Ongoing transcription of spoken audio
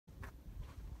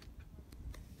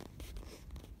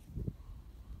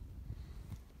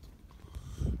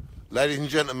Ladies and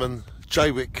gentlemen,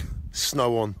 Jaywick,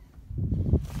 snow on.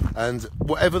 And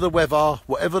whatever the weather,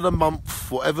 whatever the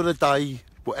month, whatever the day,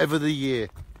 whatever the year,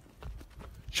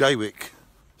 Jaywick,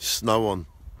 snow on.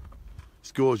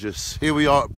 It's gorgeous. Here we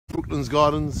are at Brooklands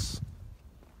Gardens.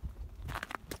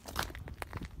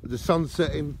 The sun's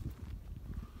setting.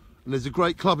 And there's a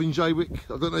great club in Jaywick.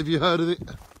 I don't know if you've heard of it.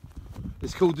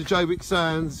 It's called the Jaywick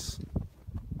Sands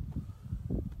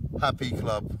Happy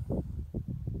Club.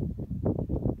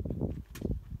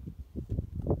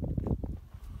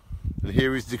 And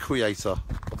here is the creator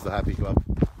of the Happy Club.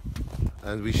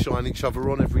 And we shine each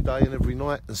other on every day and every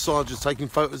night. And Sandra's taking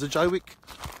photos of Jaywick.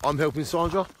 I'm helping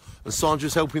Sandra, and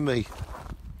Sandra's helping me.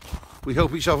 We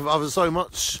help each other so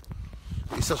much.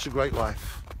 It's such a great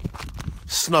life.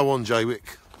 Snow on,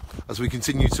 Jaywick, as we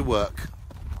continue to work.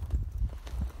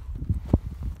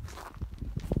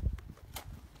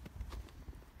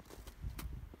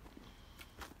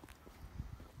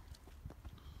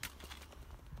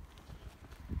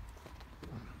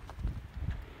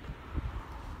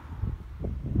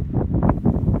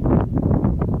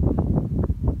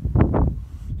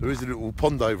 There is a little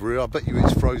pond over here. I bet you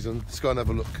it's frozen. Let's go and have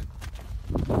a look.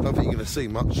 I don't think you're going to see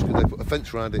much because they put a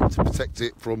fence around it to protect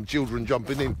it from children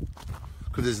jumping in.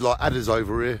 Because there's like adders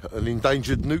over here and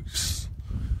endangered newts,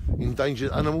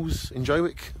 endangered animals in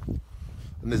Jaywick.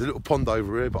 And there's a little pond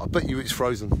over here, but I bet you it's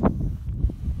frozen.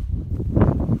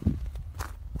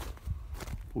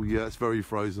 Oh yeah, it's very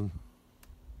frozen.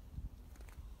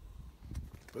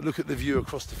 But look at the view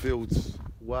across the fields.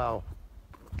 Wow.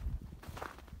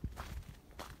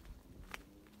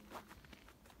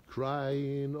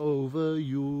 Crying over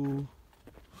you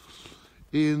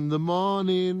in the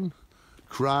morning,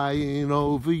 crying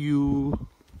over you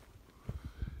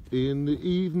in the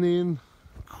evening,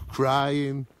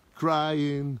 crying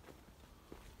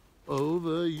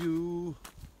over you.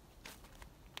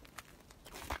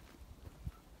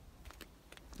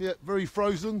 Yeah, very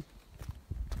frozen.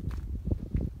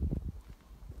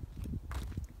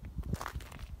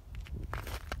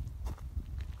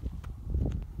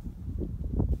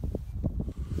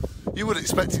 You would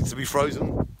expect it to be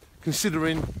frozen,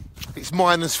 considering it's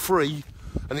 -3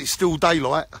 and it's still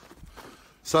daylight.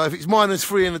 So if it's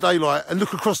 -3 in the daylight, and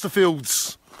look across the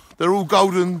fields, they're all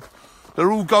golden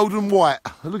white.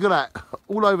 Look at that,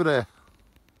 all over there.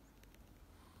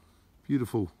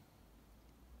 Beautiful.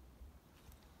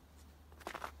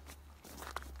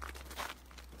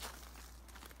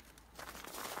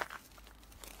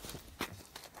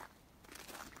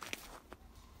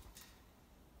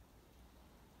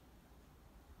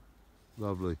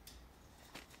 Lovely.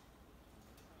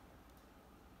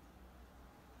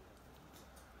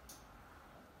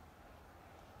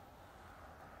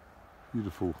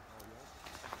 Beautiful.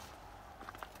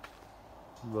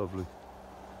 Lovely.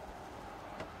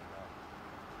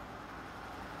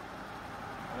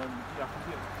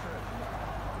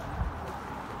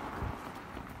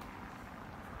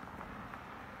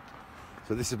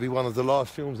 So this will be one of the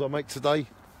last films I make today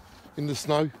in the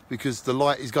snow because the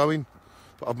light is going.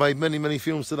 But I've made many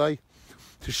films today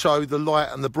to show the light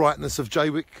and the brightness of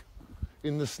Jaywick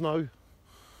in the snow.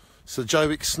 So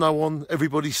Jaywick, snow on,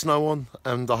 everybody snow on,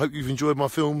 and I hope you've enjoyed my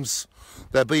films.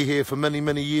 They'll be here for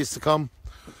many years to come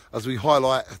as we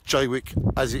highlight Jaywick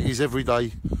as it is every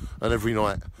day and every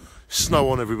night.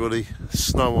 Snow on, everybody,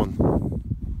 snow on.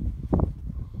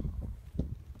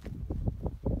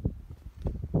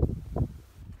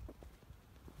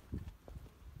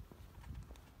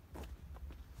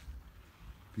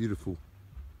 Beautiful.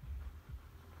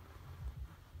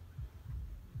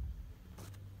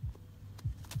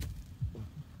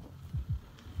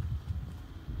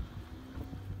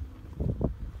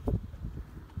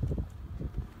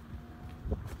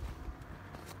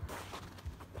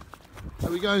 How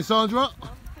are we going, Sandra?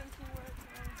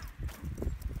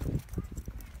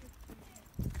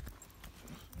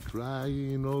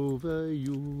 Crying over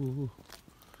you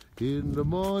in the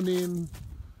morning,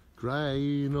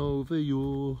 crying over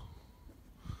you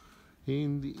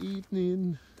in the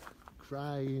evening,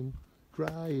 crying.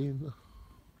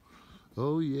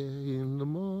 Oh yeah, in the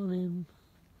morning,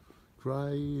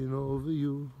 crying over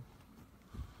you.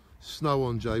 Snow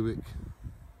on, Jaywick.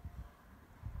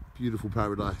 Beautiful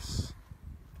paradise.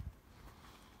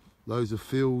 Loads of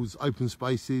fields, open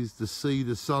spaces, the sea,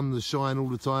 the sun, the shine all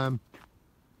the time.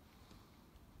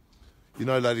 You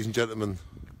know, ladies and gentlemen,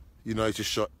 you know to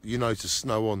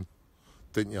snow on,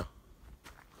 didn't you?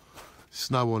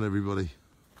 Snow on, everybody.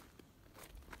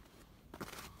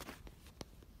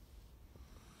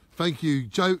 Thank you,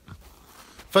 Joe.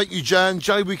 Thank you, Jan.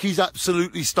 Jaywick is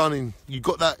absolutely stunning. You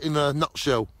got that in a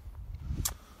nutshell.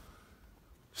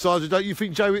 Sergeant, don't you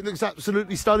think Jaywick looks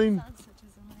absolutely stunning? Sunset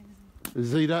is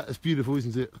amazing. See that? It's beautiful,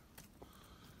 isn't it?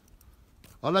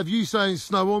 I'll have you saying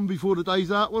snow on before the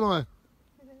day's out, won't I? I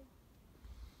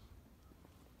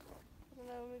don't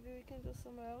know, maybe we can go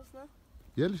somewhere else now?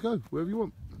 Yeah, let's go, wherever you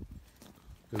want.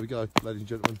 There we go, ladies and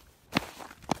gentlemen.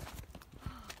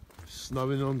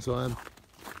 Snowing on time.